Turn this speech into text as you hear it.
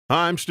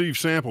Hi, I'm Steve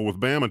Sample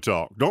with Bama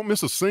Talk. Don't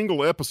miss a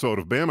single episode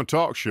of Bama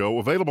Talk Show,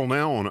 available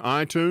now on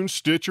iTunes,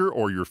 Stitcher,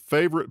 or your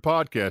favorite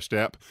podcast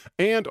app,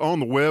 and on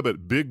the web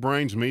at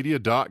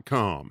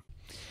bigbrainsmedia.com.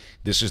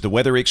 This is the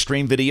Weather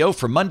Xtreme video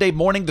for Monday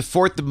morning, the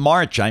 4th of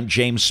March. I'm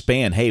James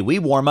Spann. Hey, we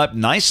warm up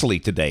nicely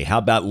today. How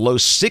about low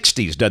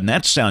 60s? Doesn't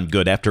that sound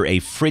good after a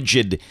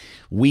frigid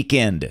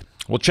weekend?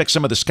 We'll check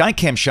some of the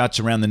Skycam shots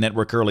around the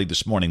network early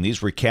this morning.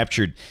 These were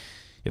captured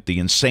at the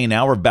insane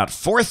hour of about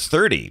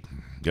 4:30.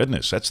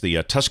 Goodness, that's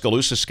the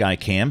Tuscaloosa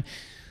Skycam,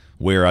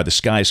 where the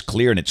sky's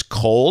clear and it's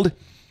cold.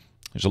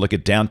 There's a look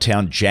at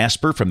downtown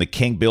Jasper from the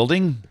King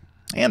Building,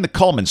 and the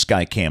Coleman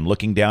Skycam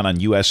looking down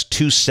on US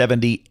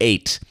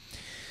 278.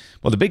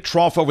 Well, the big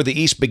trough over the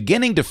east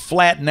beginning to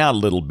flatten out a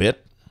little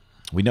bit.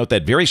 We note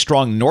that very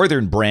strong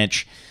northern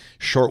branch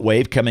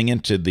shortwave coming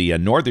into the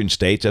northern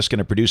states. That's going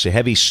to produce a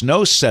heavy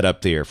snow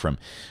setup there from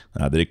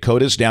the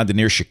Dakotas down to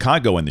near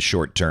Chicago in the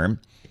short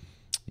term.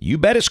 You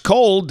bet it's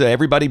cold.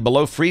 Everybody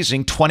below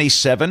freezing,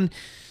 27.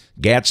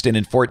 Gadsden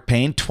and Fort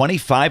Payne,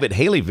 25 at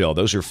Haleyville.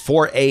 Those are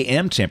 4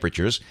 a.m.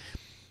 temperatures.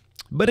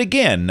 But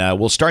again,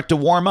 we'll start to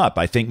warm up.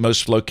 I think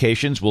most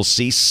locations will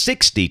see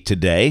 60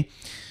 today,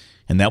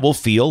 and that will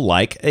feel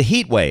like a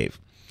heat wave.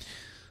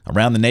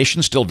 Around the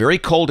nation, still very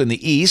cold in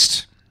the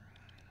east.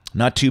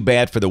 Not too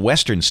bad for the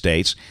western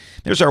states.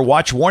 There's our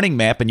watch warning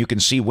map, and you can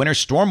see winter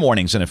storm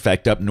warnings in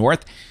effect up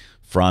north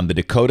from the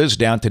Dakotas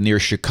down to near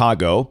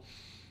Chicago.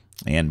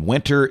 And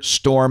winter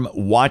storm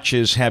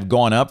watches have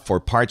gone up for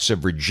parts of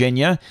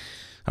Virginia,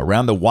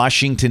 around the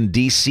Washington,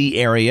 D.C.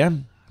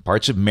 area,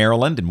 parts of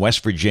Maryland and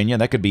West Virginia.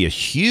 That could be a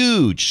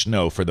huge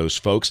snow for those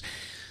folks,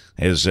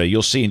 as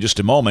you'll see in just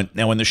a moment.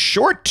 Now, in the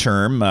short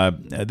term,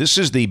 this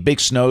is the big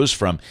snows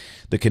from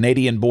the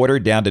Canadian border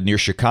down to near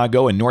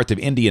Chicago and north of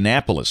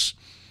Indianapolis.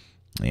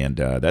 And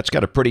that's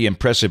got a pretty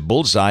impressive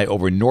bullseye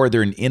over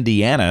northern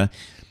Indiana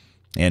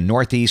and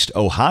northeast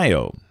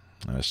Ohio.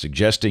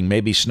 Suggesting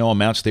maybe snow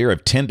amounts there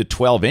of 10 to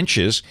 12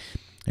 inches.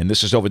 And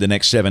this is over the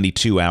next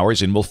 72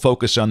 hours. And we'll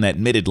focus on that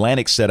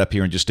mid-Atlantic setup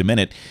here in just a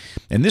minute.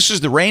 And this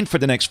is the rain for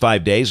the next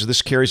 5 days.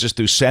 This carries us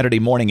through Saturday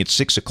morning at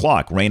 6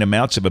 o'clock. Rain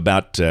amounts of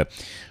about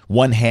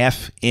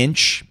 1/2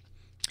 inch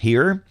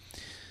here.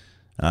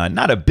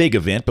 Not a big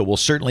event, but we'll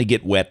certainly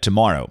get wet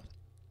tomorrow.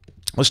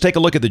 Let's take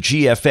a look at the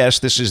GFS.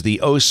 This is the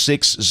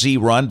 06Z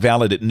run,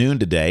 valid at noon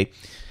today.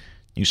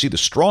 You see the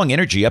strong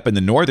energy up in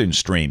the northern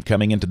stream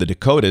coming into the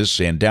Dakotas,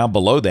 and down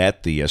below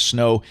that, the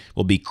snow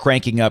will be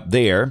cranking up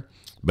there.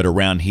 But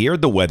around here,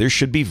 the weather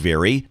should be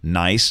very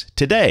nice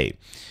today.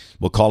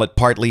 We'll call it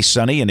partly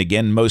sunny, and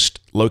again, most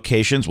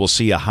locations will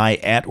see a high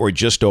at or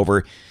just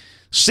over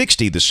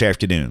 60 this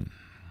afternoon.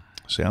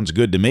 Sounds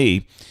good to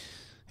me.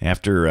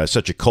 After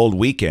such a cold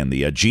weekend,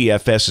 the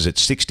GFS is at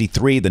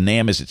 63, the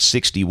NAM is at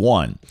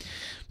 61.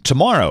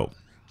 Tomorrow,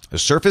 a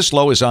surface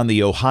low is on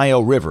the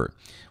Ohio River,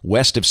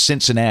 west of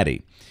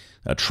Cincinnati.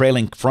 A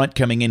trailing front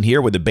coming in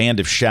here with a band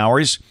of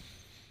showers.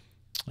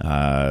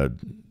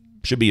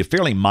 Should be a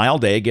fairly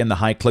mild day. Again, the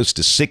high close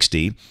to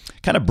 60.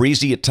 Kind of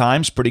breezy at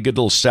times. Pretty good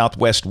little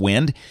southwest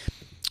wind.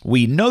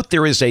 We note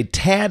there is a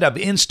tad of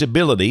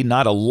instability,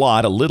 not a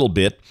lot, a little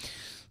bit,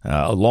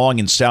 along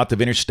and south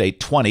of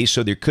Interstate 20.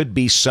 So there could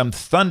be some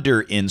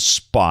thunder in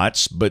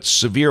spots, but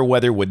severe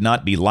weather would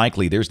not be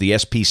likely. There's the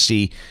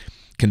SPC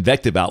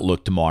convective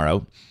outlook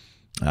tomorrow.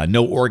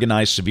 No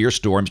organized severe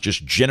storms,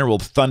 just general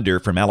thunder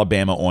from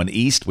Alabama on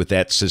east with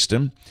that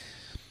system.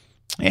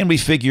 And we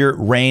figure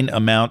rain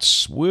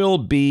amounts will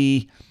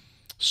be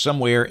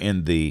somewhere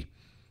in the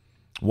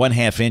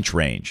 1/2 inch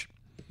range.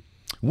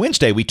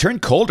 Wednesday, we turn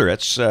colder.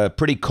 That's a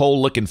pretty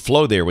cold-looking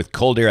flow there with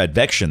cold air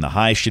advection. The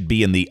high should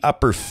be in the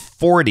upper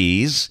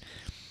 40s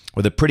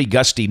with a pretty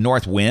gusty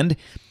north wind.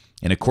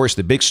 And, of course,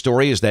 the big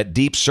story is that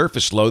deep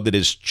surface low that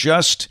is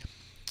just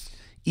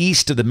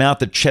east of the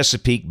mouth of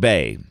Chesapeake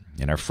Bay.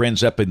 And our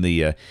friends up in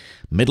the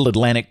Middle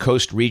Atlantic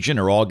coast region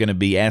are all going to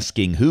be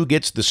asking who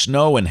gets the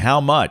snow and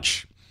how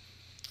much.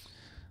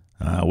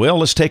 Well,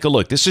 let's take a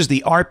look. This is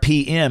the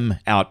RPM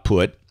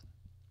output.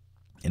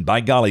 And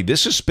by golly,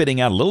 this is spitting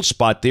out a little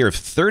spot there of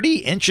 30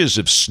 inches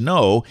of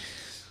snow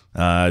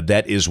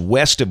that is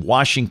west of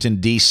Washington,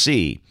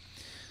 D.C.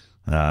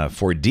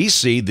 For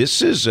D.C.,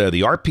 this is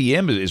the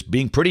RPM is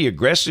being pretty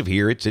aggressive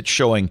here. It's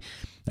showing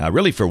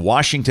really for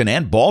Washington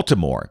and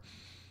Baltimore.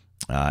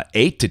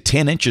 8 to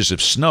 10 inches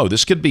of snow.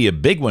 This could be a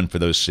big one for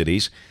those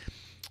cities.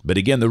 But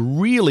again, the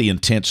really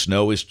intense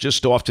snow is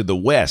just off to the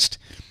west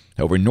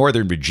over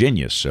northern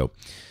Virginia. So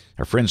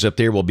our friends up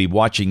there will be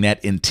watching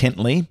that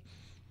intently.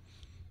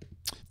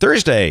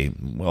 Thursday,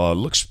 well, it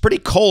looks pretty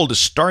cold to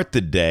start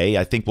the day.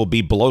 I think we'll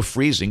be below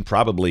freezing,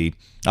 probably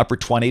upper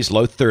 20s,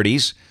 low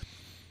 30s.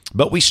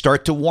 But we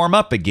start to warm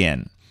up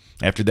again.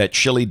 After that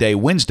chilly day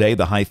Wednesday,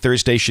 the high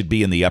Thursday should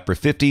be in the upper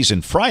 50s.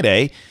 And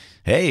Friday,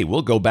 hey,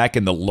 we'll go back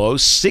in the low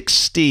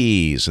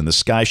 60s, and the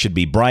sky should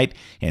be bright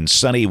and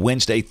sunny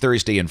Wednesday,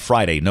 Thursday, and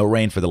Friday. No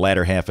rain for the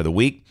latter half of the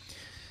week.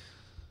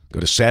 Go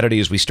to Saturday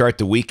as we start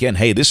the weekend.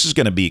 Hey, this is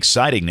going to be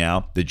exciting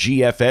now. The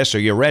GFS, are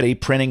you ready?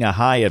 Printing a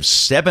high of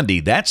 70.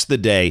 That's the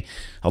day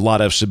a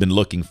lot of us have been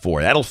looking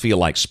for. That'll feel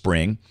like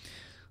spring.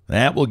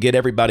 That will get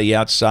everybody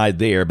outside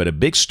there. But a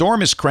big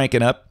storm is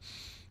cranking up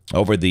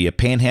over the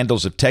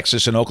panhandles of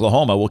Texas and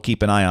Oklahoma. We'll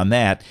keep an eye on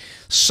that.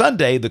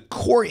 Sunday, the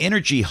core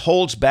energy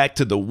holds back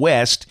to the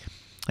west,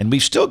 and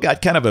we've still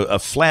got kind of a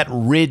flat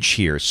ridge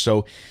here.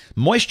 So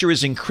moisture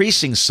is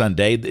increasing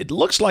Sunday. It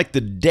looks like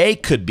the day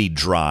could be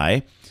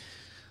dry.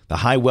 The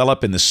high well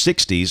up in the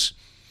 60s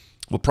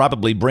will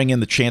probably bring in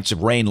the chance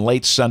of rain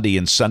late Sunday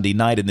and Sunday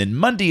night. And then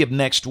Monday of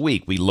next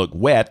week, we look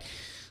wet.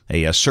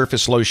 A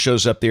surface low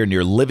shows up there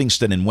near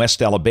Livingston in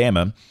West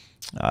Alabama.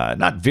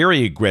 Not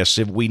very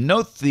aggressive. We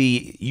note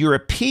the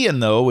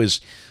European, though,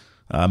 is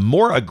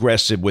more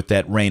aggressive with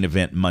that rain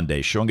event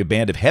Monday, showing a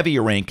band of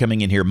heavier rain coming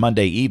in here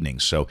Monday evening.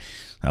 So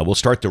we'll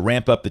start to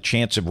ramp up the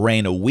chance of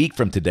rain a week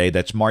from today.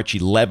 That's March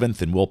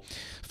 11th, and we'll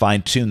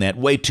fine-tune that.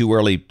 Way too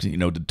early,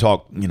 to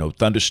talk,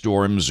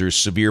 thunderstorms or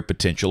severe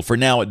potential. For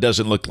now, it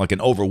doesn't look like an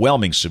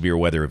overwhelming severe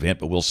weather event,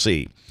 but we'll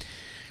see.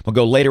 We'll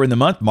go later in the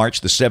month, March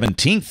the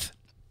 17th.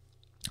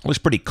 It looks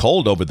pretty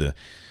cold over the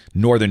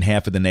northern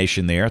half of the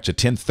nation there. It's a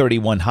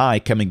 1031 high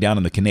coming down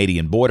on the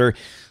Canadian border.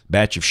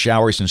 Batch of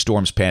showers and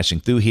storms passing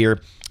through here.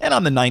 And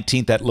on the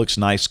 19th, that looks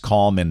nice,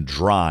 calm, and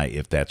dry,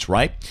 if that's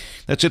right.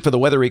 That's it for the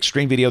Weather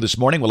Extreme video this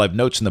morning. We'll have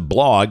notes in the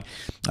blog.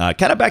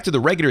 Kind of back to the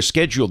regular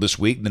schedule this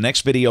week. The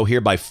next video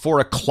here by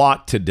 4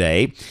 o'clock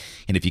today.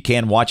 And if you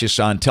can, watch us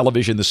on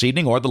television this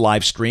evening or the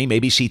live stream,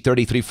 ABC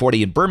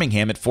 3340 in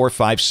Birmingham at 4,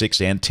 5,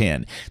 6, and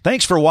 10.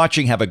 Thanks for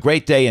watching. Have a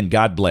great day, and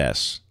God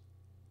bless.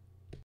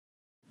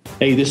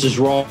 Hey, this is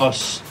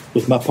Ross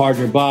with my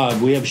partner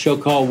Bob. We have a show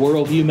called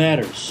Worldview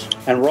Matters.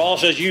 And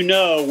Ross, as you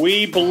know,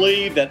 we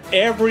believe that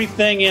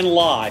everything in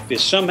life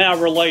is somehow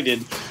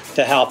related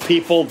to how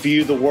people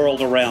view the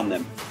world around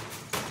them.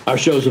 Our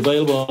show is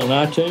available on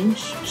iTunes,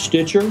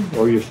 Stitcher,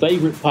 or your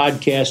favorite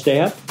podcast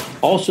app.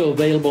 Also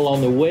available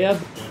on the web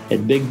at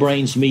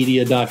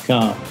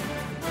bigbrainsmedia.com.